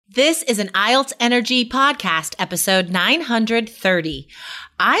This is an IELTS Energy podcast, episode 930.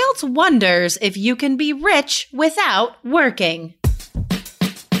 IELTS wonders if you can be rich without working.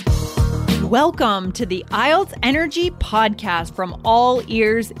 Welcome to the IELTS Energy podcast from All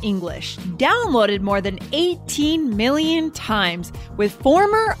Ears English, downloaded more than 18 million times with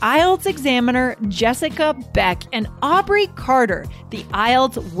former IELTS examiner Jessica Beck and Aubrey Carter, the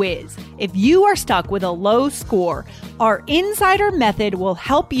IELTS whiz. If you are stuck with a low score, our insider method will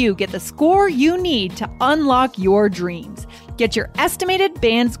help you get the score you need to unlock your dreams. Get your estimated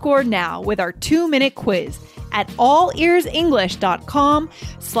band score now with our 2-minute quiz at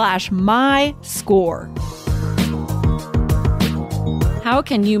allearsenglish.com/myscore. How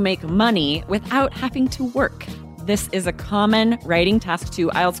can you make money without having to work? This is a common writing task 2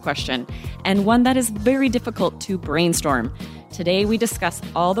 IELTS question, and one that is very difficult to brainstorm. Today, we discuss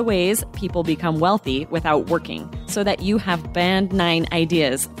all the ways people become wealthy without working, so that you have Band 9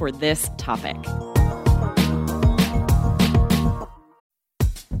 ideas for this topic.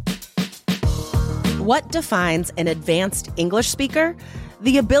 What defines an advanced English speaker?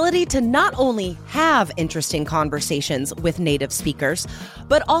 The ability to not only have interesting conversations with native speakers,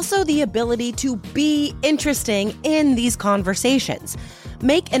 but also the ability to be interesting in these conversations.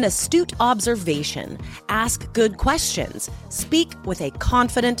 Make an astute observation, ask good questions, speak with a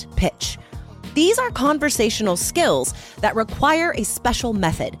confident pitch. These are conversational skills that require a special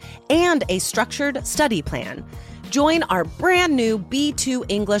method and a structured study plan. Join our brand new B2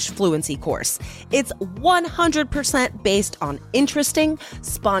 English Fluency course. It's 100% based on interesting,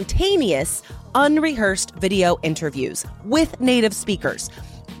 spontaneous, unrehearsed video interviews with native speakers.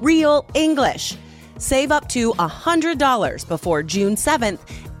 Real English. Save up to $100 before June 7th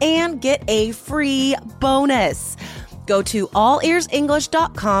and get a free bonus. Go to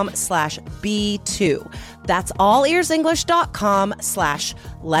allearsenglish.com/B2. That's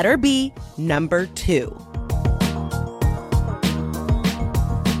allearsenglish.com/B2.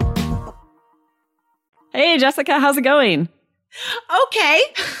 Hey, Jessica, how's it going? Okay.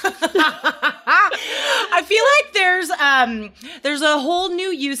 I feel like there's a whole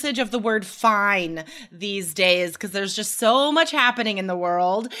new usage of the word fine these days because there's just so much happening in the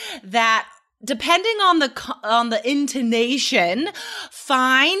world that depending on the intonation,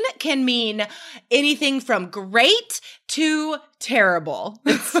 fine can mean anything from great to terrible.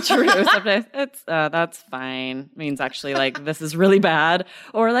 It's true. Sometimes that's fine means actually like this is really bad,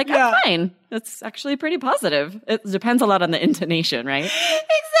 or like I'm fine. It's actually pretty positive. It depends a lot on the intonation, right? Exactly.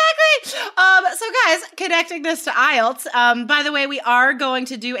 So guys, connecting this to IELTS, by the way, we are going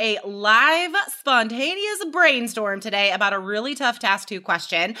to do a live spontaneous brainstorm today about a really tough task 2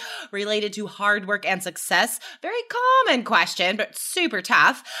 question related to hard work and success. Very common question, but super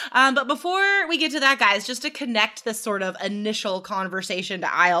tough. But before we get to that, guys, just to connect this sort of initial conversation to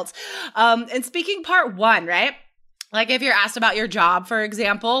IELTS, and speaking part 1, right? Like if you're asked about your job, for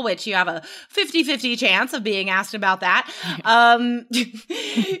example, which you have a 50-50 chance of being asked about that,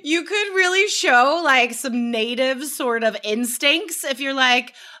 you could really show like some native sort of instincts if you're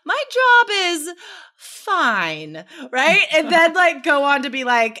like, my job is fine, right? And then like go on to be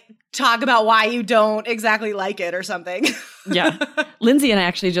like, talk about why you don't exactly like it or something. Yeah. Lindsay and I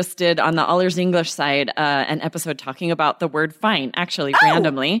actually just did on the All Ears English side an episode talking about the word fine, actually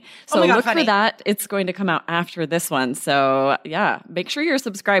randomly. So look for that. It's going to come out after this one. So yeah, make sure you're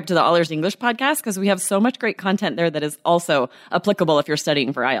subscribed to the All Ears English podcast because we have so much great content there that is also applicable if you're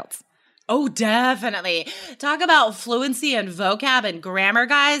studying for IELTS. Oh, definitely. Talk about fluency and vocab and grammar,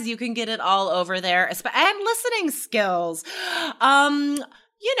 guys. You can get it all over there. And listening skills.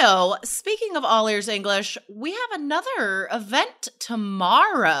 You know, speaking of All Ears English, we have another event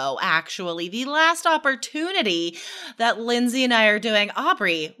tomorrow, actually. The last opportunity that Lindsay and I are doing.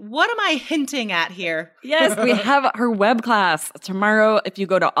 Aubrey, what am I hinting at here? Yes, we have her web class tomorrow. If you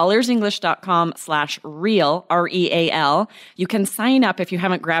go to allearsenglish.com/real, REAL, you can sign up if you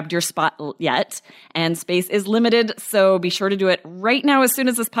haven't grabbed your spot yet. And space is limited, so be sure to do it right now as soon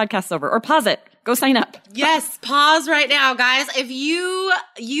as this podcast's over. Or pause it. Go sign up. Yes, pause right now, guys. If you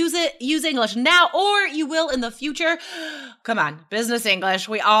use English now, or you will in the future, come on, business English.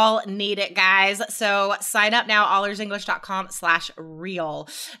 We all need it, guys. So sign up now, allearsenglish.com/real.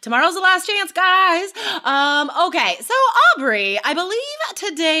 Tomorrow's the last chance, guys. Okay, so Aubrey, I believe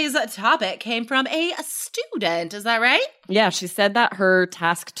today's topic came from a student. Is that right? Yeah, she said that her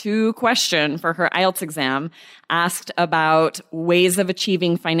task 2 question for her IELTS exam asked about ways of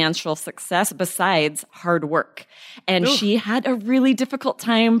achieving financial success besides hard work. And she had a really difficult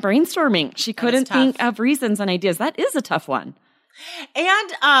time brainstorming. She couldn't think of reasons and ideas. That is a tough one.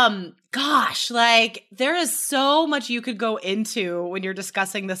 And Gosh, like there is so much you could go into when you're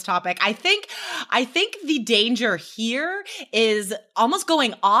discussing this topic. I think the danger here is almost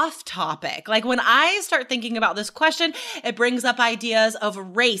going off topic. Like when I start thinking about this question, it brings up ideas of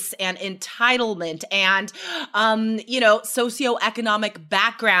race and entitlement and, socioeconomic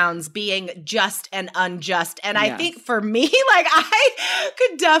backgrounds being just and unjust. And I think for me, like I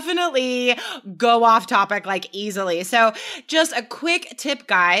could definitely go off topic like easily. So just a quick tip,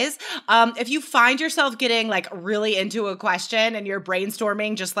 guys. If you find yourself getting like really into a question and you're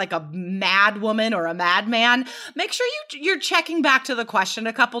brainstorming just like a mad woman or a madman, make sure you're checking back to the question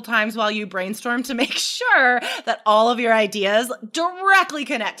a couple times while you brainstorm to make sure that all of your ideas directly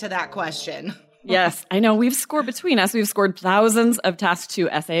connect to that question. Yes, I know. We've scored thousands of Task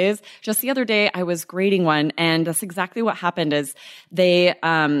 2 essays. Just the other day, I was grading one, and that's exactly what happened is they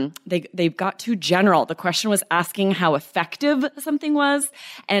got too general. The question was asking how effective something was,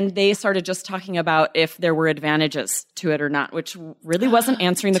 and they started just talking about if there were advantages to it or not, which really wasn't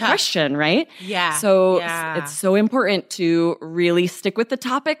answering the question, right? Yeah. So it's so important to really stick with the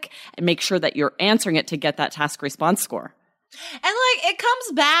topic and make sure that you're answering it to get that task response score. And like, it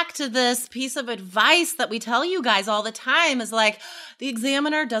comes back to this piece of advice that we tell you guys all the time is like, the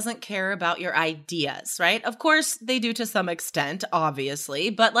examiner doesn't care about your ideas, right? Of course, they do to some extent, obviously,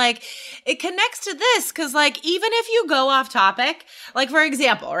 but like, it connects to this because like, even if you go off topic, like for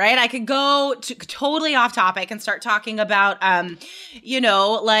example, right, I could go totally off topic and start talking about,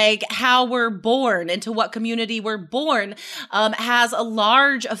 like how we're born, into what community we're born, has a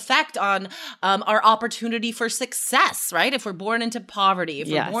large effect on our opportunity for success, right? If we're born into poverty, if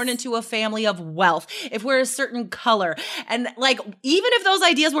we're born into a family of wealth, if we're a certain color. And like, even if those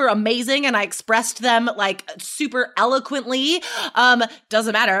ideas were amazing and I expressed them like super eloquently,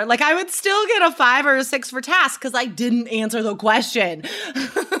 doesn't matter. Like I would still get a 5 or a 6 for task because I didn't answer the question.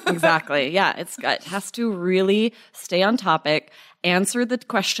 Exactly. Yeah. It has to really stay on topic, answer the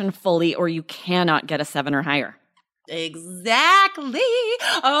question fully, or you cannot get a 7 or higher. Exactly.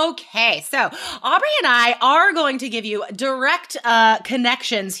 Okay, so Aubrey and I are going to give you direct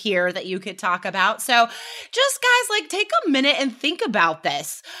connections here that you could talk about. So just guys, like take a minute and think about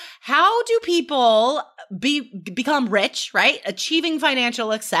this. How do people become rich, right? Achieving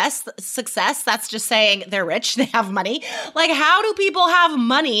financial success, that's just saying they're rich, they have money. Like, how do people have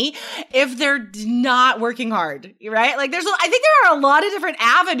money if they're not working hard, right? Like, I think there are a lot of different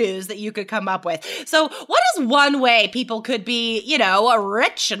avenues that you could come up with. So what is one way people could be,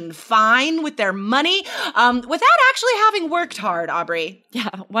 rich and fine with their money without actually having worked hard, Aubrey? Yeah,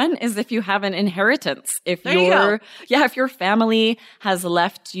 one is if you have an inheritance. If your family has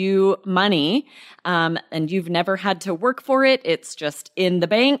left you money, and you've never had to work for it, it's just in the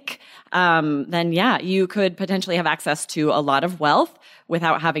bank, then you could potentially have access to a lot of wealth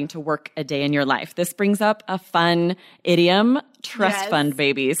without having to work a day in your life. This brings up a fun idiom, trust fund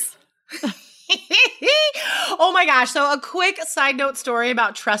babies. Oh my gosh. So a quick side note story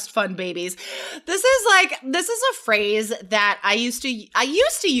about trust fund babies. This is a phrase that I used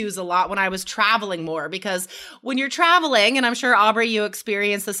to use a lot when I was traveling more, because when you're traveling, and I'm sure Aubrey, you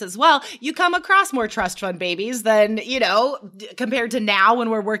experience this as well, you come across more trust fund babies than, compared to now when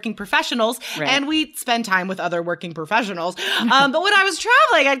we're working professionals, right. And we spend time with other working professionals. But when I was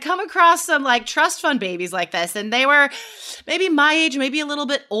traveling, I'd come across some like trust fund babies like this, and they were maybe my age, maybe a little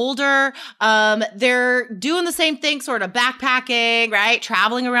bit older. They're doing the same thing, sort of backpacking, right?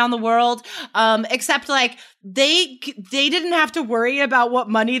 Traveling around the world. Except like they didn't have to worry about what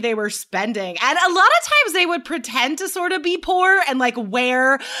money they were spending. And a lot of times they would pretend to sort of be poor and like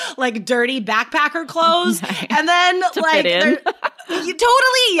wear like dirty backpacker clothes. Nice. And then like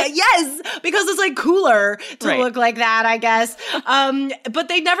totally, yes, because it's like cooler to look like that, I guess. But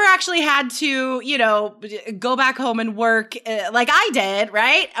they never actually had to, go back home and work like I did,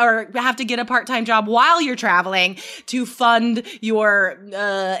 right? Or have to get a part-time job while you're traveling to fund your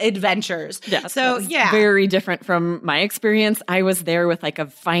adventures. Yeah, so very different from my experience. I was there with like a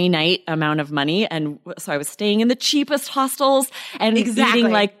finite amount of money, and so I was staying in the cheapest hostels and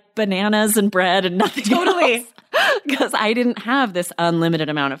eating like bananas and bread and nothing else. Because I didn't have this unlimited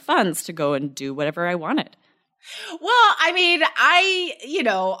amount of funds to go and do whatever I wanted. Well, I mean,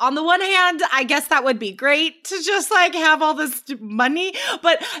 on the one hand, I guess that would be great to just like have all this money,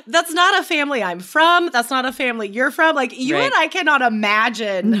 but that's not a family I'm from. That's not a family you're from. Like you and I cannot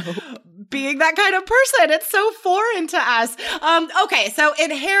imagine being that kind of person. It's so foreign to us. Okay, so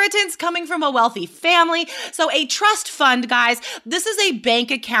inheritance coming from a wealthy family. So a trust fund, guys, this is a bank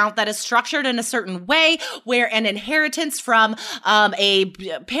account that is structured in a certain way where an inheritance from a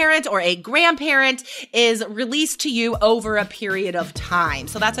parent or a grandparent is released to you over a period of time.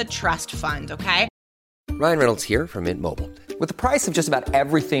 So that's a trust fund, okay? Ryan Reynolds here from Mint Mobile. With the price of just about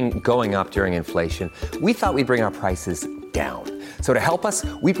everything going up during inflation, we thought we'd bring our prices down. So to help us,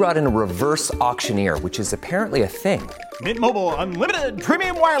 we brought in a reverse auctioneer, which is apparently a thing. Mint Mobile Unlimited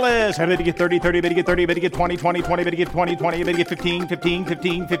Premium Wireless. How to get 30, 30, bit to get 30, bit to get 20, 20, 20, bit to get 20, 20, bit to get 15, 15,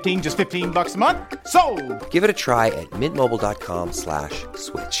 15, 15, just $15 a month? Sold! Give it a try at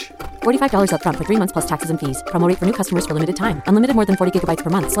mintmobile.com/switch. $45 up front for 3 months plus taxes and fees. Promo rate for new customers for limited time. Unlimited more than 40 gigabytes per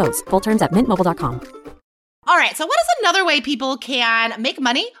month. Slows full terms at mintmobile.com. All right, so what is another way people can make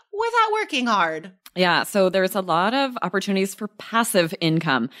money without working hard? Yeah, so there's a lot of opportunities for passive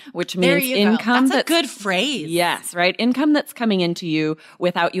income, which means income that's a good phrase. Yes, right? Income that's coming into you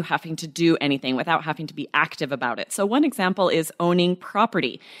without you having to do anything, without having to be active about it. So one example is owning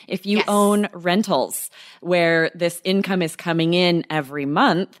property. If you own rentals where this income is coming in every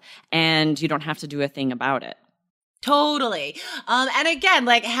month and you don't have to do a thing about it. Totally. And again,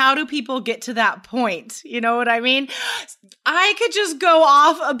 like, how do people get to that point? You know what I mean? I could just go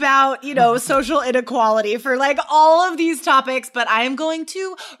off about, social inequality for like all of these topics, but I am going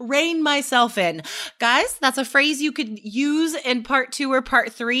to rein myself in. Guys, that's a phrase you could use in part 2 or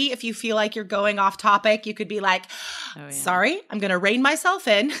part 3. If you feel like you're going off topic, you could be like, sorry, I'm going to rein myself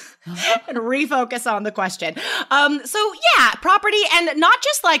in and refocus on the question. Property, and not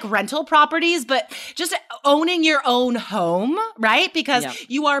just like rental properties, but just owning your own home, right? Because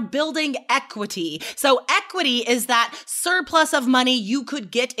you are building equity. So equity is that surplus of money you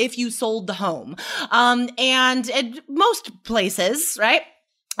could get if you sold the home. And in most places, right?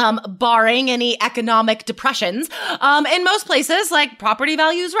 Barring any economic depressions, in most places, like, property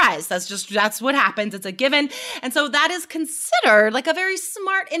values rise. That's what happens. It's a given. And so that is considered like a very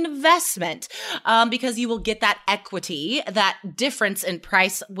smart investment, because you will get that equity, that difference in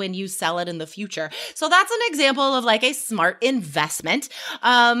price when you sell it in the future. So that's an example of like a smart investment.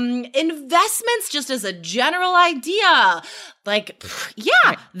 Investments, just as a general idea, like,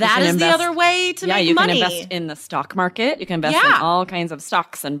 that is the other way to make money. Yeah, you can invest in the stock market. You can invest in all kinds of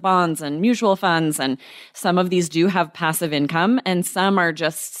stocks and bonds and mutual funds. And some of these do have passive income, and some are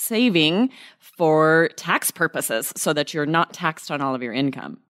just saving for tax purposes so that you're not taxed on all of your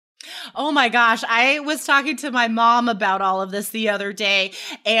income. Oh my gosh. I was talking to my mom about all of this the other day,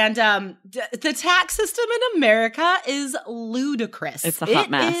 and the tax system in America is ludicrous. It's a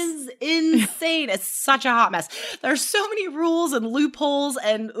hot mess. It is insane. It's such a hot mess. There's so many rules and loopholes,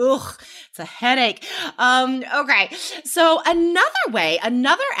 and it's a headache. Okay. So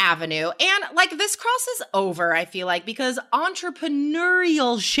another avenue, and like, this crosses over, I feel like, because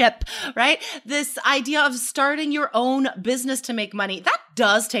entrepreneurship, right? This idea of starting your own business to make money, that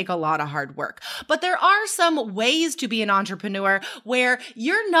does take a lot of hard work. But there are some ways to be an entrepreneur where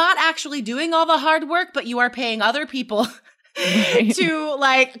you're not actually doing all the hard work, but you are paying other people to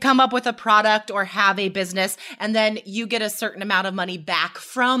like come up with a product or have a business, and then you get a certain amount of money back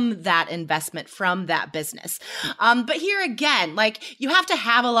from that investment, from that business. But here again, like, you have to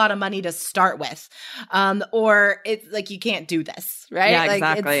have a lot of money to start with, or it's like, you can't do this, right? Yeah, like,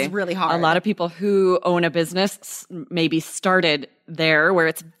 exactly. It's really hard. A lot of people who own a business maybe started there where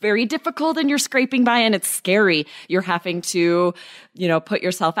it's very difficult and you're scraping by and it's scary. You're having to, put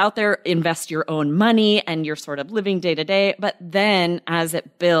yourself out there, invest your own money, and you're sort of living day to day. But then as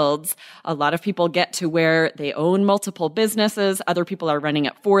it builds, a lot of people get to where they own multiple businesses. Other people are running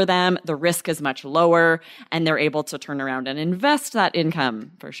it for them. The risk is much lower, and they're able to turn around and invest that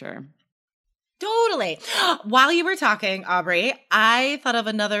income for sure. Totally. While you were talking, Aubrey, I thought of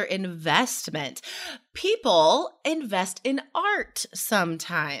another investment. People invest in art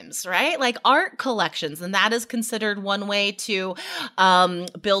sometimes, right? Like art collections. And that is considered one way to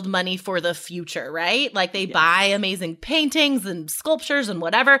build money for the future, right? Like they buy amazing paintings and sculptures and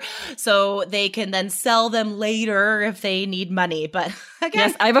whatever, so they can then sell them later if they need money. But again,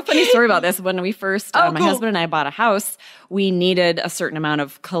 yes, I have a funny story about this. When we first, my husband and I bought a house, we needed a certain amount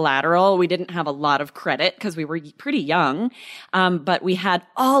of collateral. We didn't have a lot of credit because we were pretty young, but we had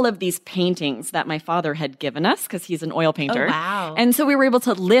all of these paintings that my father had given us because he's an oil painter. Oh, wow. And so we were able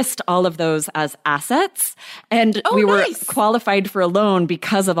to list all of those as assets, and we were qualified for a loan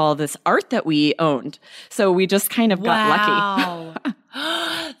because of all this art that we owned. So we just kind of got lucky.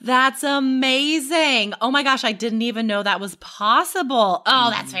 That's amazing. Oh my gosh, I didn't even know that was possible. Oh,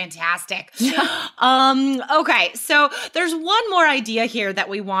 that's fantastic. Okay, so there's one more idea here that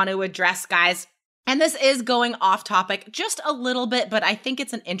we want to address, guys. And this is going off topic just a little bit, but I think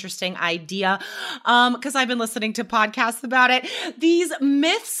it's an interesting idea because I've been listening to podcasts about it. These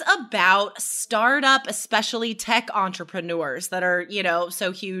myths about startup, especially tech entrepreneurs that are,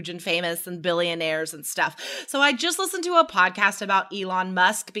 so huge and famous and billionaires and stuff. So I just listened to a podcast about Elon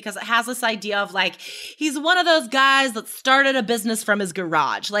Musk because it has this idea of he's one of those guys that started a business from his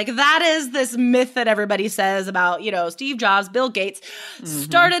garage. That is this myth that everybody says about, Steve Jobs, Bill Gates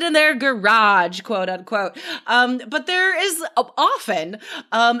started in their garage, quote unquote. But there is often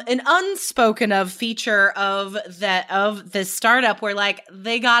an unspoken of feature of this startup where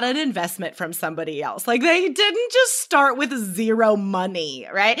they got an investment from somebody else. They didn't just start with zero money,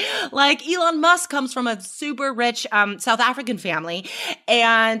 right? Elon Musk comes from a super rich South African family,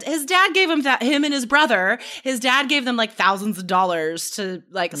 and his dad gave him him and his brother, his dad gave them thousands of dollars to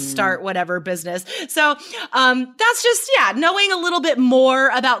start whatever business. So that's just, knowing a little bit more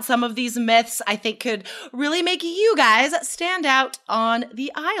about some of these myths, I think could really make you guys stand out on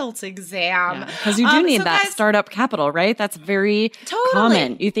the IELTS exam. Because you do need that startup capital, right? That's very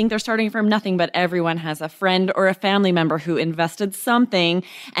common. You think they're starting from nothing, but everyone has a friend or a family member who invested something.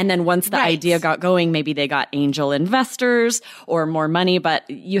 And then once the idea got going, maybe they got angel investors or more money, but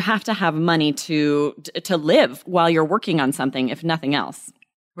you have to have money to live while you're working on something, if nothing else.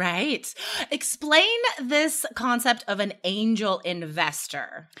 Right. Explain this concept of an angel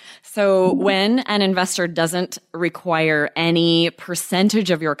investor. So when an investor doesn't require any percentage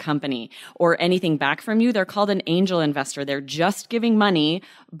of your company or anything back from you, they're called an angel investor. They're just giving money,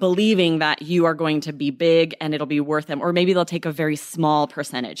 believing that you are going to be big and it'll be worth them. Or maybe they'll take a very small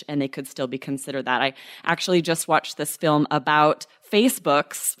percentage and they could still be considered that. I actually just watched this film about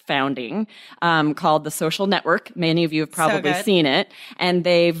Facebook's founding called The Social Network. Many of you have probably seen it. And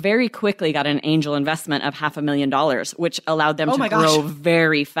they very quickly got an angel investment of $500,000, which allowed them to grow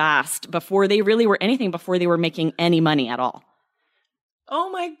very fast before they really were anything, before they were making any money at all. Oh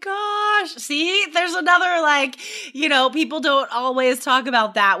my gosh. See, there's another people don't always talk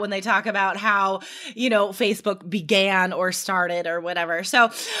about that when they talk about how, Facebook began or started or whatever. So,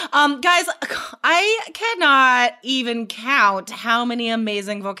 guys, I cannot even count how many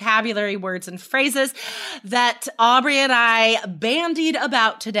amazing vocabulary words and phrases that Aubrey and I bandied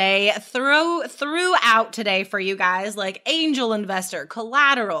about today, throughout today for you guys, like angel investor,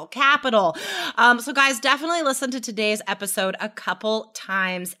 collateral, capital. So guys, definitely listen to today's episode a couple times.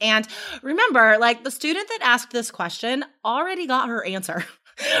 And remember, the student that asked this question already got her answer.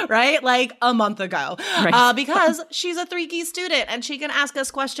 Right? A month ago. Right. Because she's a 3-key student and she can ask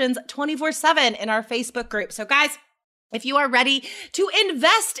us questions 24/7 in our Facebook group. So guys, if you are ready to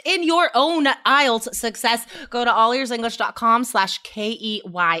invest in your own IELTS success, go to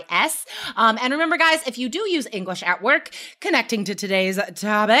allearsenglish.com/KEYS. And remember, guys, if you do use English at work, connecting to today's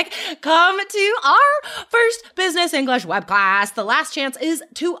topic, come to our first business English web class. The last chance is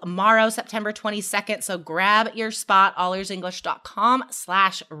tomorrow, September 22nd. So grab your spot,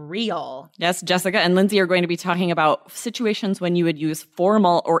 allearsenglish.com/real. Yes, Jessica and Lindsay are going to be talking about situations when you would use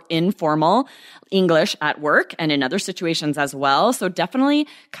formal or informal English at work and in other situations as well. So definitely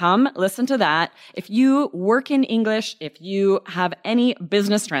come listen to that. If you work in English, if you have any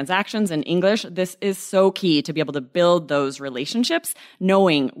business transactions in English, this is so key to be able to build those relationships,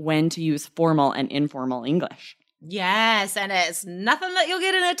 knowing when to use formal and informal English. Yes, and it's nothing that you'll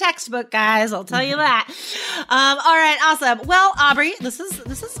get in a textbook, guys. I'll tell you that. All right, awesome. Well, Aubrey, this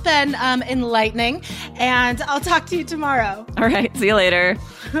has been enlightening, and I'll talk to you tomorrow. All right, see you later.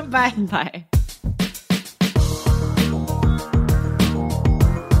 Bye. Bye.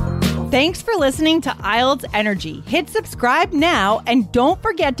 Thanks for listening to IELTS Energy. Hit subscribe now and don't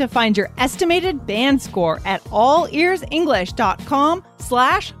forget to find your estimated band score at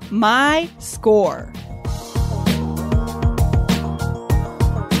allearsenglish.com/myscore.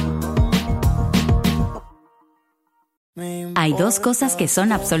 Hay dos cosas que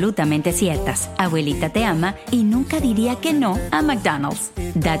son absolutamente ciertas. Abuelita te ama y nunca diría que no a McDonald's.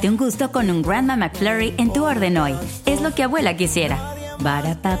 Date un gusto con un Grandma McFlurry en tu orden hoy. Es lo que abuela quisiera.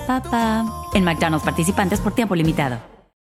 Ba-da-pa-pa-pa. En McDonald's participantes por tiempo limitado.